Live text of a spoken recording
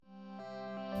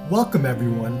Welcome,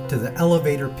 everyone, to the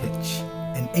Elevator Pitch,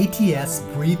 an ATS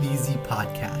Breathe Easy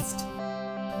podcast.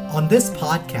 On this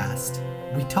podcast,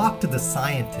 we talk to the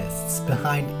scientists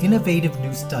behind innovative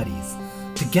new studies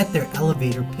to get their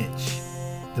elevator pitch,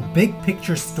 the big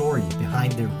picture story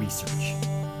behind their research.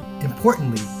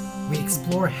 Importantly, we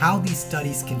explore how these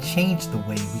studies can change the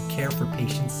way we care for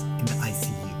patients in the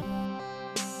ICU.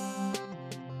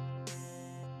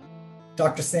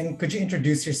 Dr. Singh, could you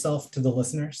introduce yourself to the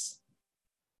listeners?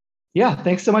 Yeah,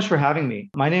 thanks so much for having me.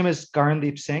 My name is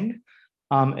Garandeep Singh.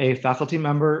 I'm a faculty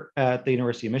member at the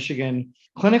University of Michigan.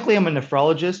 Clinically, I'm a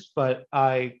nephrologist, but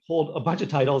I hold a bunch of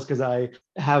titles because I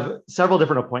have several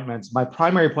different appointments. My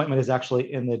primary appointment is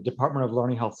actually in the Department of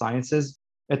Learning Health Sciences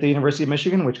at the University of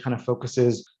Michigan, which kind of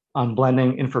focuses on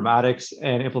blending informatics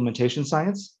and implementation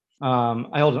science.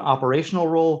 I hold an operational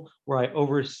role where I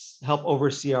help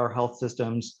oversee our health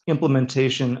system's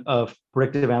implementation of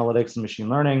predictive analytics and machine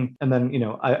learning. And then,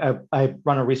 I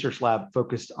run a research lab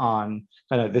focused on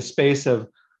kind of this space of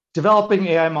developing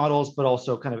AI models, but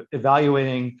also kind of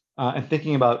evaluating and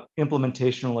thinking about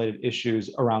implementation-related issues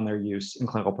around their use in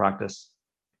clinical practice.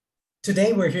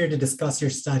 Today, we're here to discuss your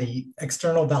study,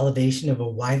 External Validation of a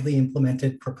Widely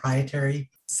Implemented Proprietary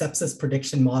Sepsis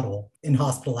Prediction Model in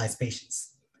Hospitalized Patients.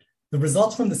 The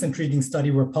results from this intriguing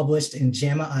study were published in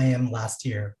JAMA IM last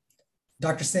year.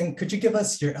 Dr. Singh, could you give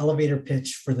us your elevator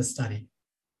pitch for the study?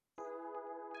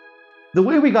 The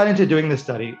way we got into doing this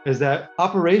study is that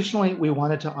operationally, we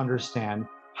wanted to understand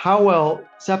how well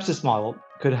sepsis model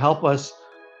could help us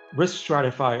risk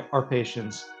stratify our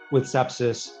patients with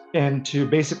sepsis and to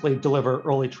basically deliver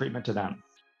early treatment to them.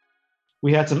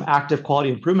 We had some active quality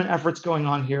improvement efforts going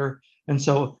on here. And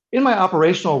so in my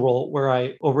operational role, where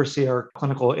I oversee our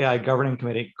clinical AI governing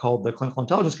committee called the Clinical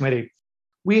Intelligence Committee,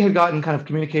 we had gotten kind of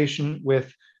communication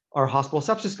with our hospital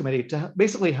sepsis committee to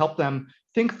basically help them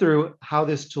think through how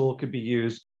this tool could be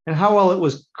used and how well it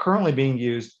was currently being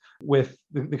used with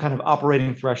the kind of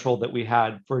operating threshold that we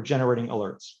had for generating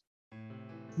alerts.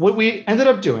 What we ended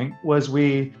up doing was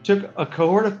we took a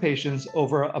cohort of patients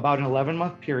over about an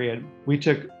 11-month period. We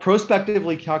took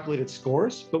prospectively calculated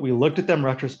scores, but we looked at them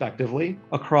retrospectively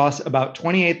across about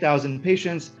 28,000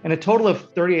 patients and a total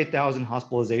of 38,000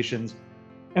 hospitalizations.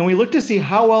 And we looked to see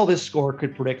how well this score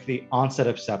could predict the onset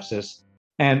of sepsis.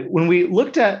 And when we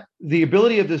looked at the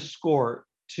ability of this score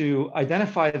to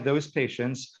identify those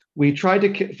patients, we tried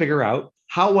to figure out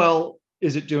how well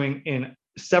is it doing in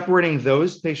separating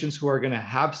those patients who are going to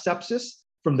have sepsis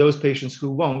from those patients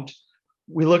who won't.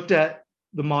 We looked at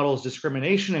the model's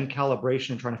discrimination and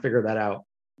calibration, trying to figure that out.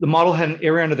 The model had an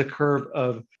area under the curve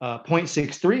of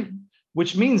 0.63,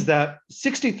 which means that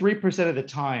 63% of the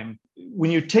time,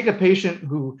 when you take a patient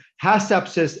who has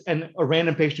sepsis and a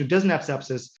random patient who doesn't have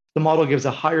sepsis, the model gives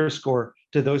a higher score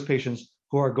to those patients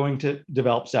who are going to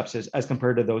develop sepsis as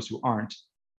compared to those who aren't.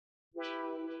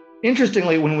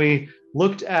 Interestingly, when we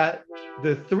looked at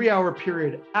the 3-hour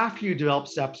period after you develop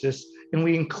sepsis, and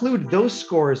we include those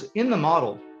scores in the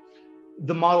model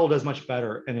does much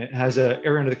better, and it has an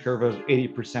area under the curve of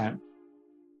 80%.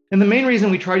 And the main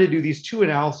reason we tried to do these two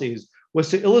analyses was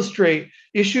to illustrate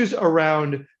issues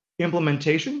around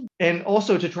implementation and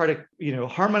also to try to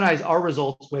harmonize our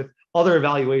results with other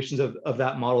evaluations of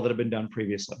that model that have been done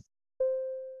previously.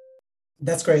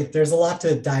 That's great. There's a lot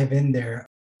to dive in there.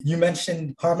 You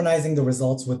mentioned harmonizing the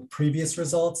results with previous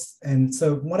results. And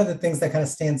so one of the things that kind of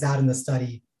stands out in the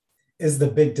study is the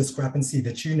big discrepancy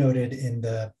that you noted in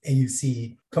the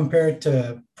AUC compared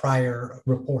to prior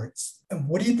reports. And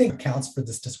what do you think accounts for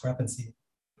this discrepancy?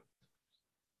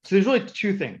 So there's really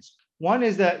two things. One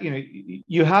is that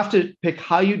you have to pick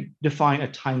how you define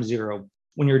a time zero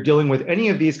when you're dealing with any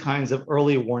of these kinds of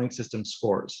early warning system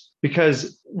scores.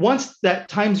 Because once that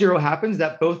time zero happens,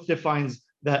 that both defines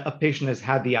that a patient has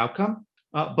had the outcome,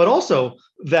 but also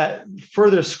that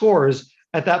further scores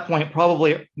at that point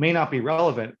probably may not be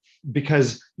relevant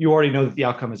because you already know that the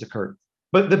outcome has occurred.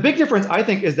 But the big difference, I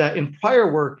think, is that in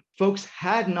prior work, folks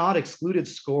had not excluded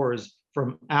scores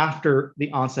from after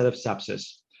the onset of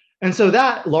sepsis. And so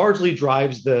that largely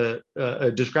drives the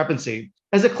discrepancy.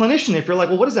 As a clinician, if you're like,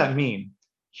 well, what does that mean?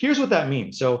 Here's what that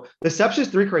means. So the sepsis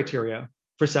 3 criteria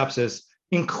for sepsis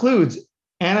includes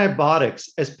antibiotics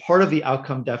as part of the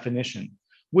outcome definition,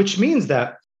 which means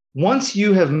that once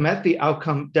you have met the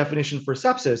outcome definition for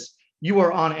sepsis, you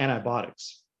are on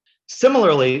antibiotics.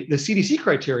 Similarly, the CDC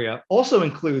criteria also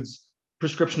includes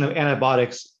prescription of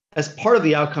antibiotics as part of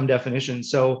the outcome definition.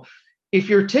 So if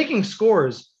you're taking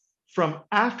scores from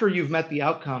after you've met the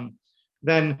outcome,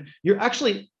 then you're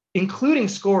actually including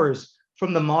scores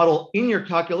from the model in your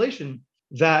calculation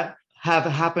that have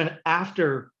happened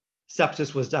after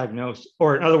sepsis was diagnosed,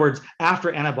 or in other words,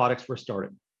 after antibiotics were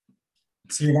started.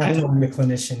 So you're not telling the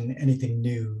clinician anything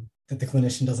new that the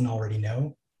clinician doesn't already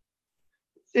know?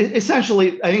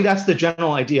 Essentially, I think that's the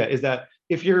general idea, is that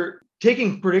if you're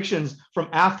taking predictions from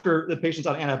after the patient's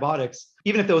on antibiotics,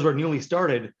 even if those were newly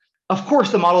started, of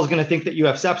course, the model is going to think that you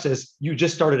have sepsis, you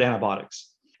just started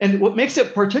antibiotics. And what makes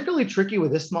it particularly tricky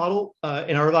with this model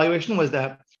in our evaluation was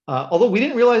that although we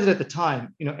didn't realize it at the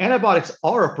time, antibiotics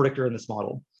are a predictor in this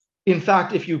model. In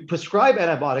fact, if you prescribe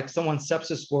antibiotics, someone's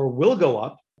sepsis score will go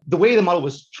up. The way the model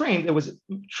was trained, it was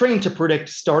trained to predict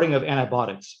starting of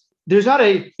antibiotics. There's not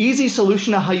an easy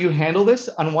solution to how you handle this.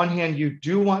 On one hand, you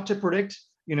do want to predict,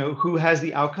 who has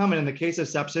the outcome. And in the case of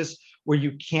sepsis, where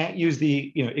you can't use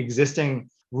the, existing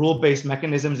rule-based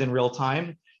mechanisms in real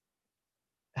time,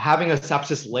 having a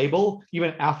sepsis label,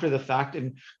 even after the fact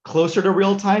and closer to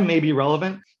real time, may be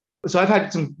relevant. So I've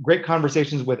had some great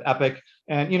conversations with Epic,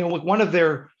 and one of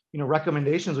their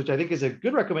recommendations, which I think is a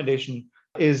good recommendation,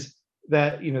 is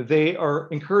that they are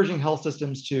encouraging health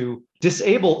systems to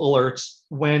disable alerts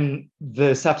when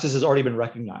the sepsis has already been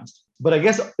recognized. But I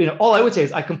guess all I would say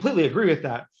is I completely agree with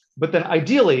that. But then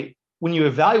ideally, when you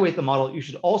evaluate the model, you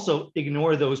should also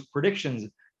ignore those predictions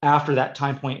after that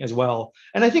time point as well.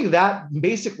 And I think that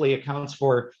basically accounts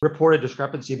for reported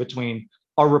discrepancy between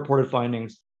our reported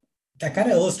findings. That kind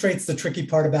of illustrates the tricky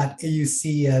part about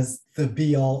AUC as the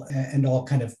be-all and all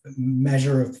kind of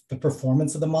measure of the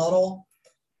performance of the model.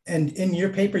 And in your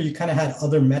paper, you kind of had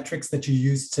other metrics that you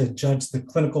used to judge the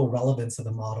clinical relevance of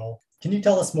the model. Can you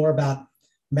tell us more about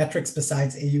metrics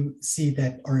besides AUC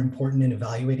that are important in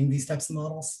evaluating these types of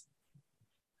models?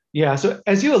 Yeah, so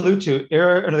as you allude to,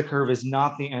 error under the curve is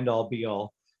not the end-all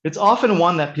be-all. It's often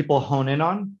one that people hone in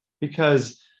on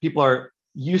because people are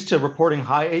used to reporting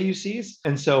high AUCs.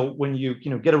 And so when you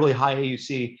get a really high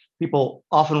AUC, people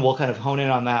often will kind of hone in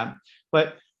on that.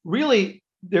 But really,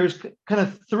 there's kind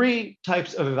of three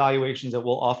types of evaluations that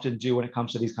we'll often do when it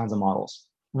comes to these kinds of models.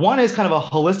 One is kind of a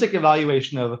holistic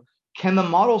evaluation of, can the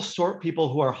model sort people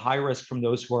who are high risk from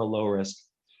those who are low risk?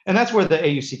 And that's where the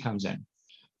AUC comes in.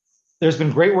 There's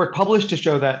been great work published to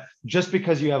show that just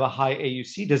because you have a high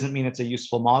AUC doesn't mean it's a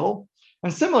useful model.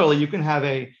 And similarly, you can have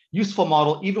a useful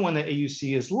model even when the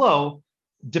AUC is low,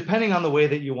 depending on the way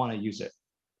that you want to use it.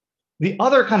 The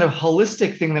other kind of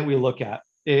holistic thing that we look at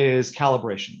is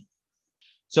calibration.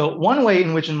 So one way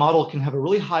in which a model can have a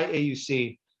really high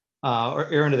AUC or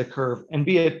error under the curve and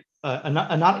be a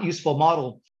not useful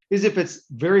model is if it's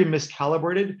very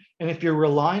miscalibrated and if you're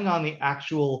relying on the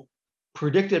actual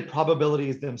predicted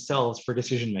probabilities themselves for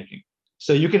decision making.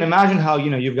 So you can imagine how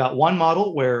you've got one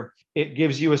model where it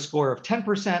gives you a score of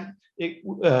 10%,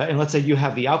 and let's say you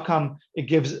have the outcome, it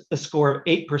gives a score of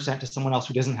 8% to someone else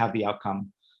who doesn't have the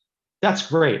outcome. That's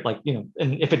great. And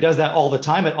if it does that all the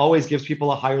time, it always gives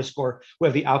people a higher score who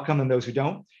have the outcome than those who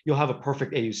don't. You'll have a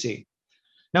perfect AUC.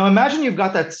 Now imagine you've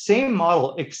got that same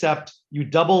model, except you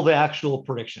double the actual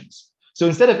predictions. So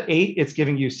instead of 8, it's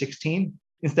giving you 16.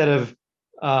 Instead of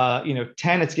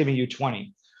 10, it's giving you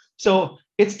 20. So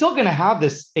it's still going to have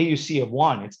this AUC of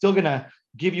 1. It's still going to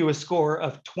give you a score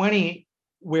of 20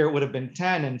 where it would have been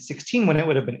 10 and 16 when it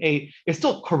would have been 8. It's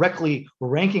still correctly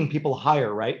ranking people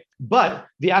higher, right? But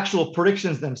the actual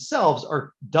predictions themselves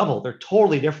are double. They're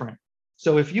totally different.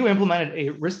 So if you implemented a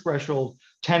risk threshold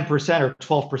 10% or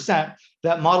 12%,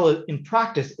 that model in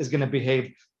practice is going to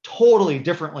behave totally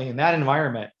differently in that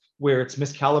environment where it's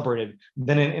miscalibrated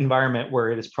than an environment where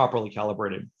it is properly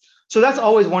calibrated. So that's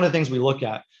always one of the things we look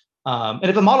at. And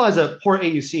if a model has a poor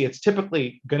AUC, it's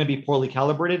typically going to be poorly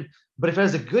calibrated. But if it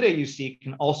has a good AUC, it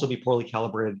can also be poorly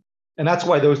calibrated. And that's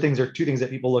why those things are two things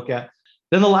that people look at.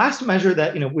 Then the last measure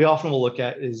that we often will look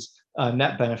at is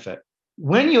net benefit.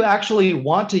 When you actually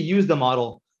want to use the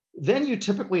model, then you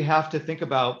typically have to think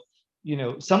about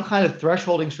some kind of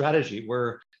thresholding strategy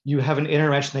where you have an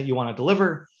intervention that you want to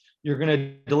deliver. You're going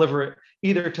to deliver it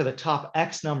either to the top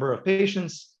X number of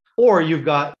patients, or you've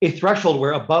got a threshold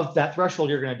where above that threshold,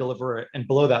 you're going to deliver it, and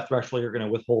below that threshold, you're going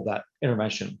to withhold that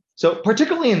intervention. So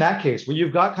particularly in that case, where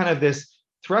you've got kind of this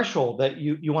threshold that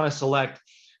you want to select,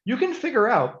 you can figure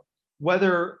out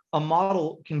whether a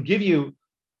model can give you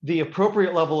the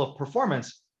appropriate level of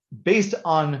performance based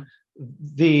on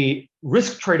the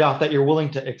risk trade-off that you're willing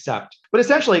to accept. But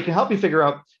essentially, it can help you figure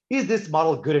out, is this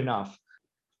model good enough?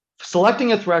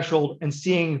 Selecting a threshold and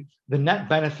seeing the net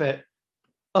benefit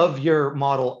of your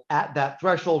model at that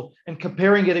threshold and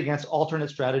comparing it against alternate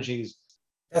strategies.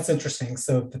 That's interesting.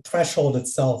 So the threshold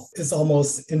itself is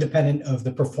almost independent of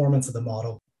the performance of the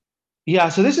model. Yeah,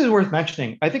 so this is worth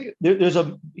mentioning. I think there's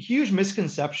a huge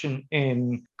misconception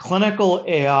in clinical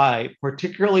AI,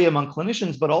 particularly among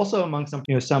clinicians, but also among some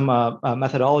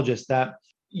methodologists, that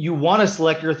you want to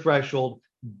select your threshold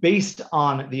based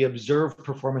on the observed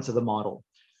performance of the model.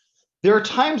 There are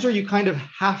times where you kind of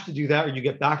have to do that, or you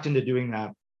get backed into doing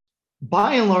that.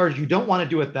 By and large, you don't want to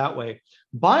do it that way.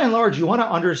 By and large, you want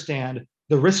to understand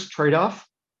the risk trade-off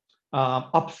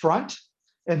up front,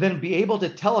 and then be able to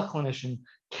tell a clinician,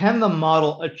 can the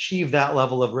model achieve that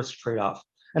level of risk trade-off?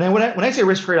 And then when I say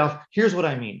risk trade-off, here's what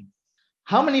I mean.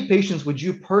 How many patients would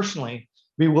you personally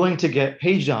be willing to get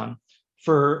paged on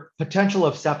for potential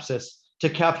of sepsis to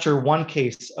capture one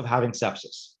case of having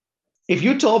sepsis? If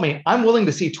you told me I'm willing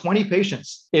to see 20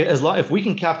 patients, if we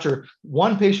can capture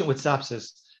one patient with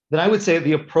sepsis, then I would say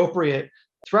the appropriate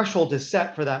threshold to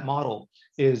set for that model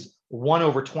is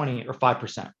 1/20 or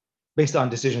 5% based on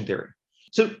decision theory.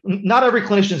 So not every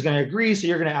clinician is going to agree. So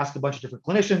you're going to ask a bunch of different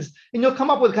clinicians, and you'll come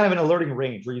up with kind of an alerting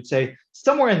range where you'd say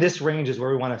somewhere in this range is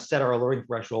where we want to set our alerting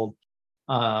threshold.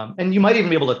 And you might even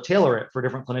be able to tailor it for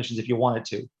different clinicians if you wanted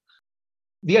to.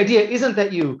 The idea isn't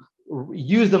that you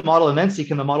use the model and then see,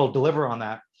 can the model deliver on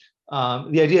that?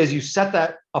 The idea is you set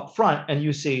that up front and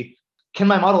you see, can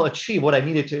my model achieve what I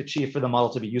needed to achieve for the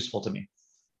model to be useful to me?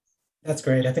 That's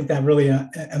great. I think that really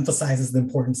emphasizes the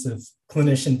importance of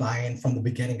clinician buy-in from the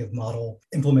beginning of model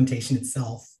implementation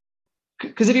itself.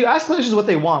 Because if you ask clinicians what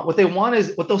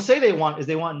they'll say they want is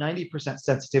they want 90%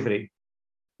 sensitivity.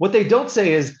 What they don't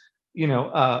say is,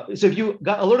 so if you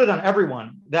got alerted on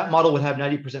everyone, that model would have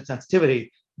 90%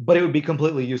 sensitivity, but it would be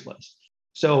completely useless.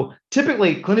 So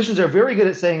typically, clinicians are very good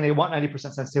at saying they want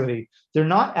 90% sensitivity. They're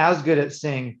not as good at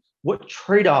saying what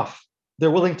trade-off they're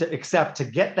willing to accept to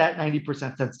get that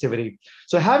 90% sensitivity.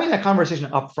 So having that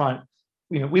conversation up front,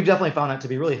 we've definitely found that to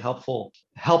be really helpful,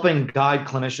 helping guide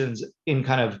clinicians in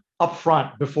kind of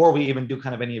upfront before we even do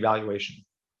kind of any evaluation.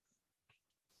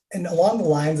 And along the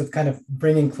lines of kind of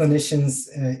bringing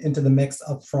clinicians into the mix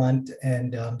upfront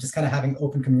and just kind of having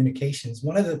open communications,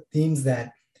 one of the themes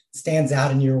that stands out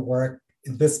in your work,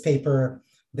 in this paper,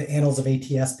 the Annals of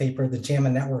ATS paper, the JAMA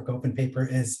Network Open paper,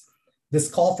 is this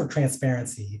call for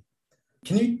transparency.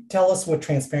 Can you tell us what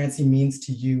transparency means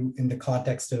to you in the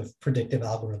context of predictive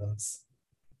algorithms?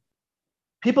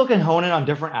 People can hone in on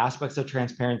different aspects of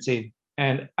transparency.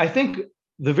 And I think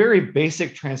the very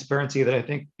basic transparency that I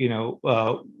think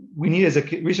we need as a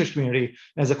research community,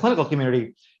 as a clinical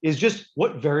community, is just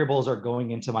what variables are going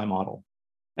into my model.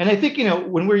 And I think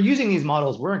when we're using these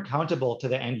models, we're accountable to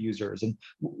the end users, and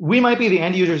we might be the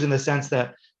end users in the sense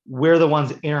that we're the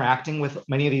ones interacting with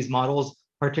many of these models,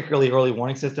 particularly early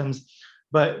warning systems.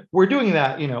 But we're doing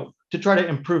that, to try to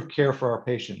improve care for our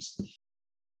patients.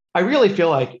 I really feel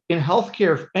like in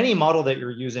healthcare, any model that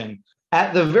you're using,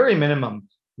 at the very minimum,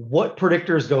 what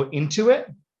predictors go into it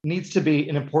needs to be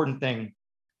an important thing.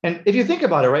 And if you think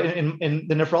about it, right, in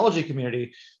the nephrology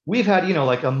community, we've had,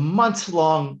 like a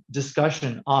months-long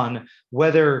discussion on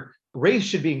whether race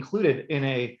should be included in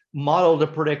a model to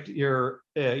predict your,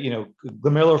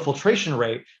 glomerular filtration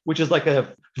rate, which is like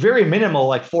a very minimal,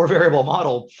 like 4-variable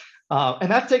model.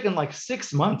 And that's taken like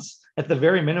 6 months at the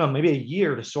very minimum, maybe a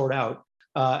year to sort out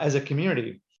as a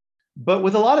community. But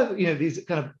with a lot of these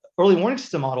kind of early warning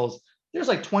system models, there's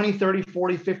like 20, 30,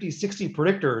 40, 50, 60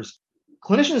 predictors.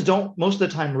 Clinicians don't most of the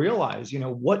time realize,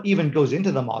 what even goes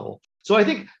into the model. So I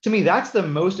think to me, that's the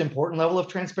most important level of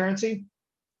transparency.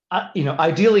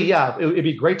 Ideally, yeah, it'd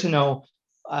be great to know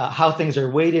how things are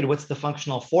weighted. What's the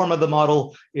functional form of the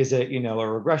model? Is it, a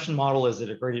regression model? Is it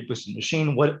a gradient boosted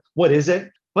machine? What is it?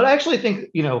 But I actually think,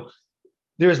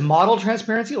 there's model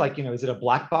transparency, like, is it a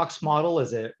black box model?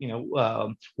 Is it,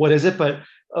 what is it? But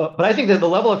I think that the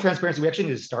level of transparency we actually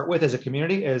need to start with as a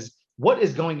community is what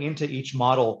is going into each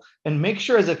model, and make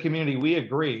sure as a community we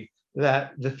agree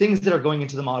that the things that are going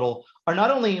into the model are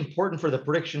not only important for the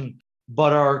prediction,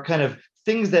 but are kind of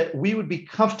things that we would be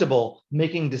comfortable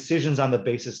making decisions on the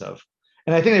basis of.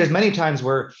 And I think there's many times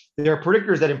where there are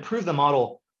predictors that improve the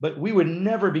model, but we would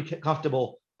never be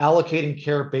comfortable allocating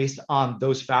care based on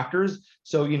those factors.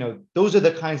 So, those are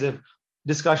the kinds of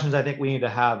discussions I think we need to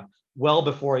have well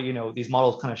before, these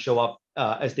models kind of show up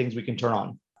as things we can turn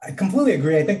on. I completely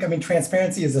agree. I think,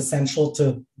 transparency is essential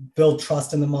to build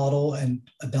trust in the model and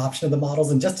adoption of the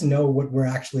models, and just to know what we're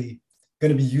actually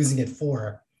going to be using it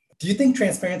for. Do you think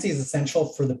transparency is essential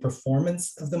for the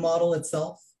performance of the model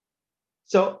itself?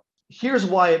 So here's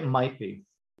why it might be.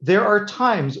 There are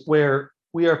times where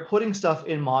we are putting stuff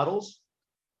in models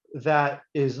that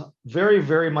is very,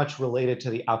 very much related to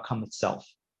the outcome itself.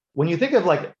 When you think of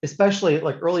especially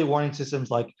early warning systems,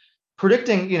 like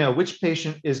predicting, which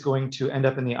patient is going to end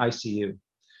up in the ICU,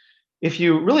 if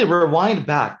you really rewind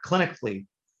back clinically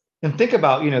and think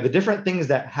about, the different things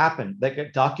that happen that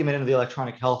get documented in the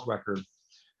electronic health record,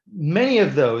 many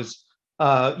of those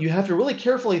you have to really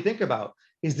carefully think about,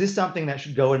 is this something that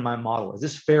should go in my model? Is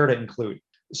this fair to include?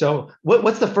 So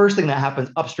what's the first thing that happens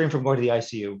upstream from going to the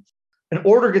ICU? An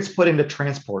order gets put into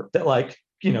transport that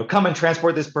come and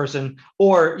transport this person,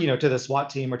 or, to the SWAT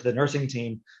team or to the nursing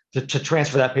team to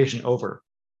transfer that patient over.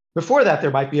 Before that,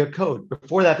 there might be a code.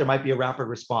 Before that, there might be a rapid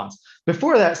response.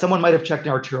 Before that, someone might have checked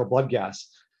an arterial blood gas.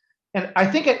 And I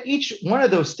think at each one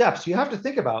of those steps, you have to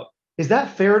think about, is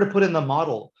that fair to put in the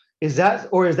model? Is that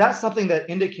something that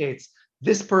indicates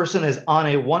this person is on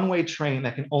a one-way train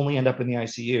that can only end up in the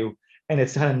ICU, and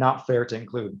it's kind of not fair to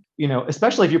include?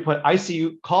 Especially if you put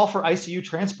call for ICU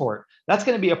transport, that's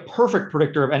going to be a perfect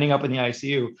predictor of ending up in the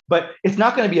ICU, but it's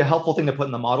not going to be a helpful thing to put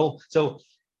in the model. So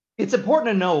it's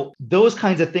important to know those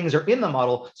kinds of things are in the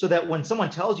model, so that when someone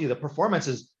tells you the performance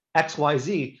is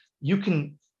XYZ, you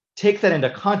can take that into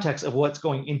context of what's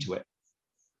going into it.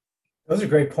 Those are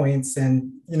great points.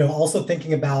 And, also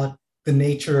thinking about the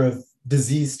nature of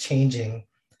disease changing,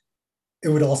 it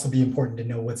would also be important to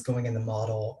know what's going in the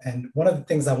model. And one of the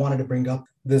things I wanted to bring up,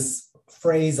 this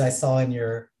phrase I saw in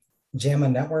your JAMA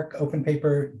Network open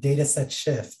paper, data set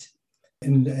shift,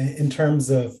 in terms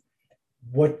of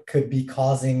what could be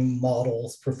causing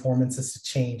models' performances to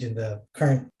change in the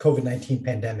current COVID-19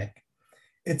 pandemic.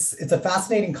 It's a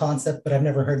fascinating concept, but I've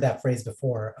never heard that phrase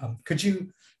before. Could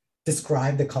you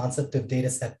describe the concept of data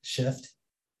set shift?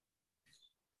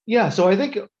 Yeah, so I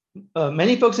think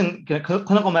many folks in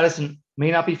clinical medicine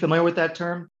may not be familiar with that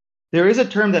term. There is a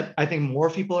term that I think more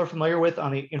people are familiar with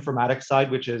on the informatics side,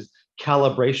 which is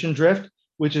calibration drift,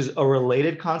 which is a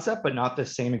related concept, but not the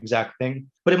same exact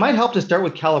thing. But it might help to start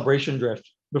with calibration drift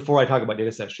before I talk about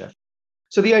data set shift.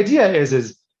 So the idea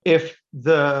is if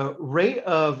the rate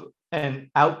of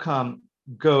an outcome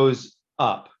goes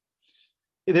up,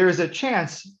 there is a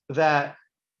chance that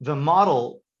the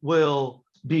model will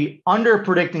be under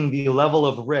predicting the level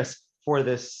of risk for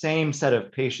the same set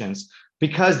of patients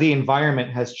because the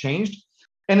environment has changed.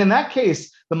 And in that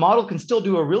case, the model can still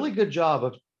do a really good job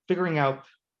of figuring out,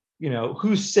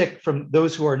 who's sick from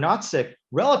those who are not sick,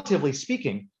 relatively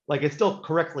speaking. Like, it's still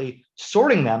correctly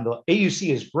sorting them. The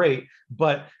AUC is great,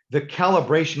 but the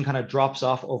calibration kind of drops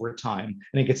off over time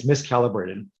and it gets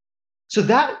miscalibrated. So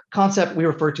that concept we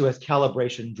refer to as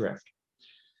calibration drift.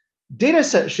 Data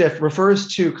set shift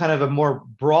refers to kind of a more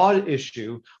broad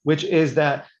issue, which is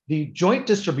that the joint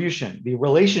distribution, the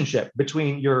relationship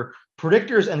between your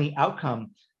predictors and the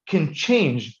outcome, can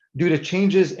change due to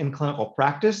changes in clinical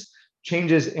practice,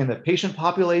 changes in the patient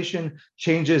population,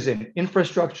 changes in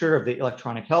infrastructure of the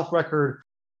electronic health record.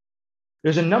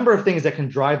 There's a number of things that can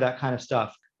drive that kind of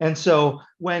stuff. And so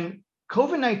when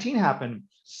COVID-19 happened,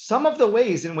 some of the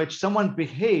ways in which someone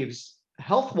behaves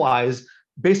health-wise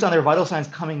based on their vital signs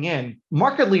coming in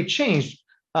markedly changed.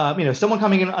 Someone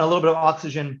coming in on a little bit of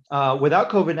oxygen without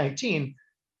COVID-19,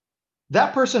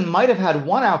 that person might have had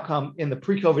one outcome in the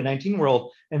pre-COVID-19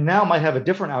 world and now might have a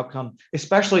different outcome,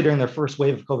 especially during their first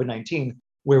wave of COVID-19,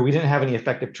 where we didn't have any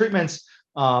effective treatments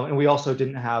and we also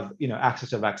didn't have access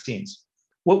to vaccines.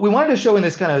 What we wanted to show in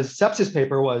this kind of sepsis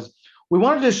paper was we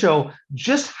wanted to show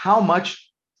just how much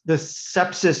the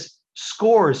sepsis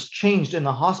scores changed in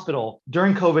the hospital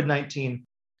during COVID-19,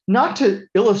 not to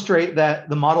illustrate that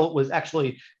the model was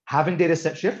actually having data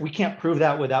set shift. We can't prove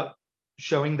that without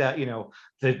showing that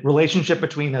the relationship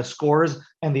between the scores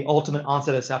and the ultimate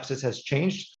onset of sepsis has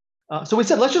changed. So we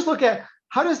said, let's just look at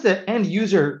how does the end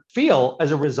user feel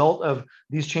as a result of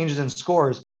these changes in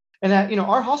scores. And at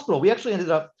our hospital, we actually ended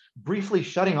up briefly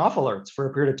shutting off alerts for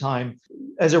a period of time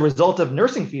as a result of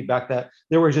nursing feedback that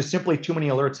there were just simply too many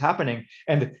alerts happening.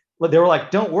 And they were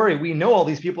like, don't worry, we know all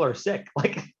these people are sick.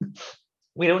 Like,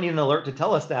 we don't need an alert to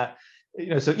tell us that.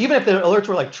 So even if the alerts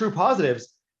were like true positives,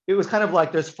 it was kind of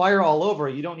like there's fire all over.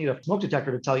 You don't need a smoke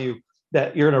detector to tell you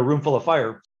that you're in a room full of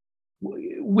fire.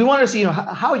 We wanted to see,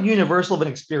 how universal of an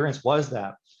experience was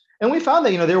that? And we found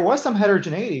that, there was some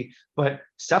heterogeneity, but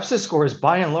sepsis scores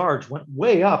by and large went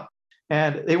way up.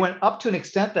 And they went up to an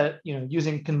extent that,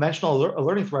 using conventional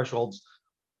alerting thresholds,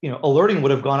 alerting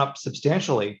would have gone up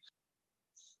substantially.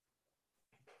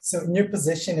 So in your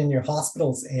position in your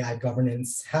hospital's AI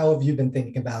governance, how have you been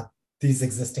thinking about these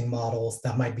existing models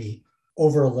that might be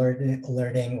over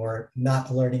alerting or not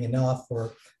alerting enough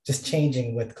or just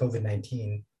changing with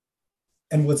COVID-19?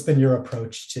 And what's been your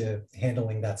approach to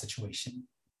handling that situation?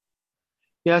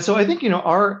 Yeah, so I think,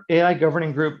 our AI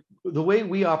governing group, the way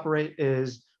we operate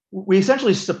is we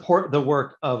essentially support the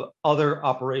work of other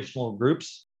operational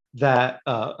groups that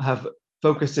have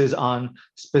focuses on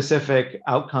specific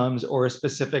outcomes or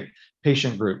specific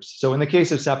patient groups. So in the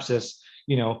case of sepsis,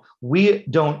 we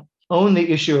don't own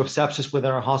the issue of sepsis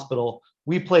within our hospital.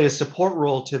 We play a support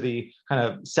role to the kind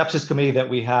of sepsis committee that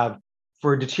we have.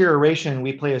 For deterioration,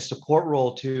 we play a support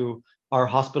role to our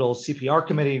hospital CPR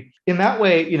committee. In that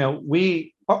way,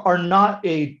 we are not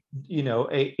a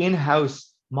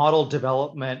in-house model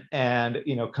development and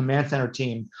command center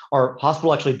team. Our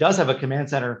hospital actually does have a command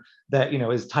center that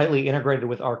is tightly integrated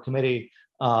with our committee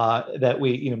that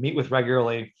we meet with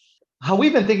regularly. How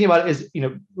we've been thinking about it is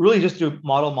really just through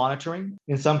model monitoring.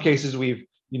 In some cases, we've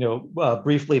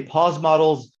briefly paused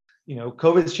models.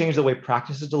 COVID's changed the way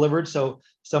practice is delivered, so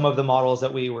some of the models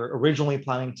that we were originally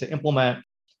planning to implement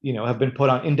have been put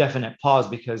on indefinite pause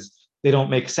because they don't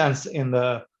make sense in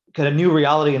the kind of new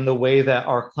reality in the way that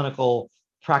our clinical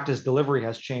practice delivery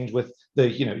has changed with the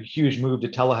huge move to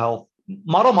telehealth.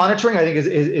 Model monitoring, I think,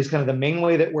 is kind of the main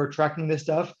way that we're tracking this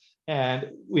stuff,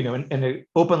 and in an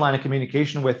open line of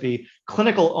communication with the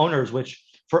clinical owners, which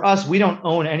for us, we don't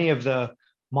own any of the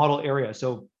model area.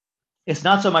 So it's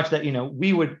not so much that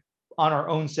we would on our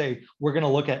own say we're going to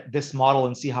look at this model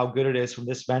and see how good it is from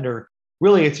this vendor.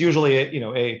 Really, it's usually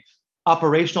a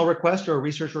operational request or a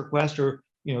research request or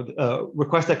a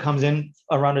request that comes in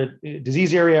around a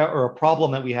disease area or a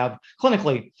problem that we have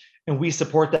clinically, and we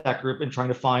support that group in trying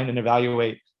to find and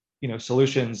evaluate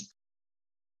solutions.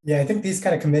 Yeah, I think these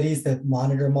kind of committees that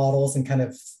monitor models and kind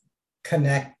of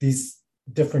connect these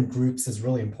different groups is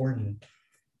really important.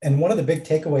 And one of the big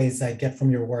takeaways I get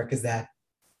from your work is that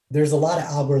there's a lot of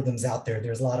algorithms out there.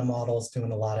 There's a lot of models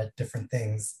doing a lot of different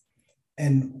things.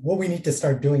 And what we need to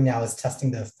start doing now is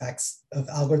testing the effects of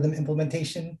algorithm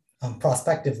implementation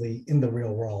prospectively in the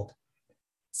real world.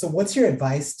 So what's your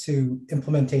advice to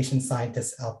implementation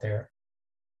scientists out there?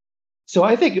 So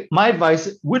I think my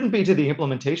advice wouldn't be to the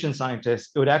implementation scientists.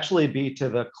 It would actually be to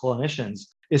the clinicians,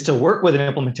 is to work with an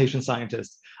implementation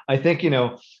scientist. I think,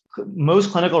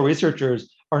 most clinical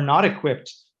researchers are not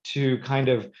equipped to kind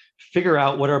of figure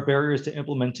out what are barriers to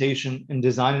implementation and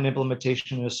design an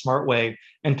implementation in a smart way,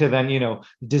 and to then,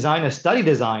 design a study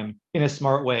design in a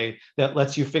smart way that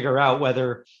lets you figure out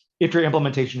whether, if your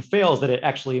implementation fails, that it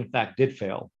actually, in fact, did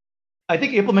fail. I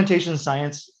think implementation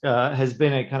science has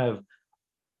been a kind of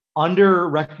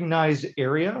under-recognized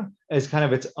area as kind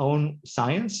of its own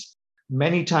science.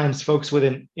 Many times folks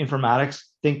within informatics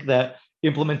think that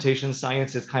implementation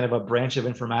science is kind of a branch of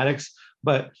informatics,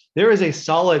 but there is a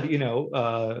solid,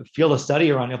 field of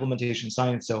study around implementation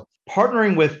science. So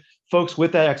partnering with folks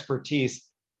with that expertise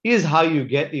is how you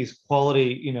get these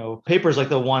quality, papers like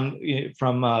the one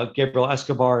from Gabriel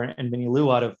Escobar and Minnie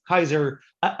Liu out of Kaiser.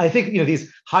 I think,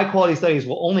 these high quality studies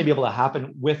will only be able to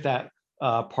happen with that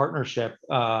partnership.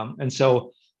 And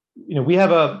so, we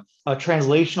have a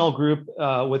translational group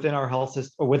within our health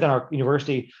system or within our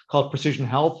university called Precision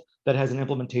Health that has an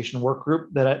implementation work group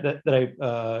that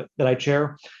I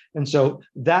chair. And so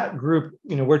that group,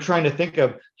 we're trying to think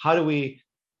of how do we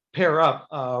pair up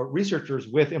researchers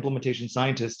with implementation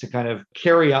scientists to kind of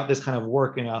carry out this kind of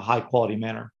work in a high quality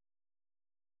manner.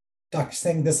 Dr.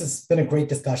 Singh, this has been a great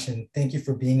discussion. Thank you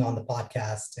for being on the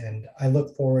podcast, and I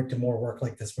look forward to more work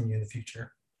like this from you in the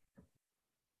future.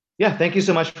 Yeah, thank you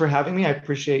so much for having me. I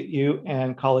appreciate you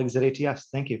and colleagues at ATS.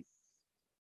 Thank you.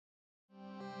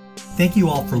 Thank you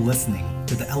all for listening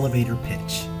to the Elevator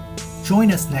Pitch. Join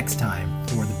us next time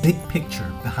for the big picture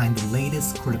behind the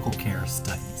latest critical care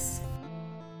studies.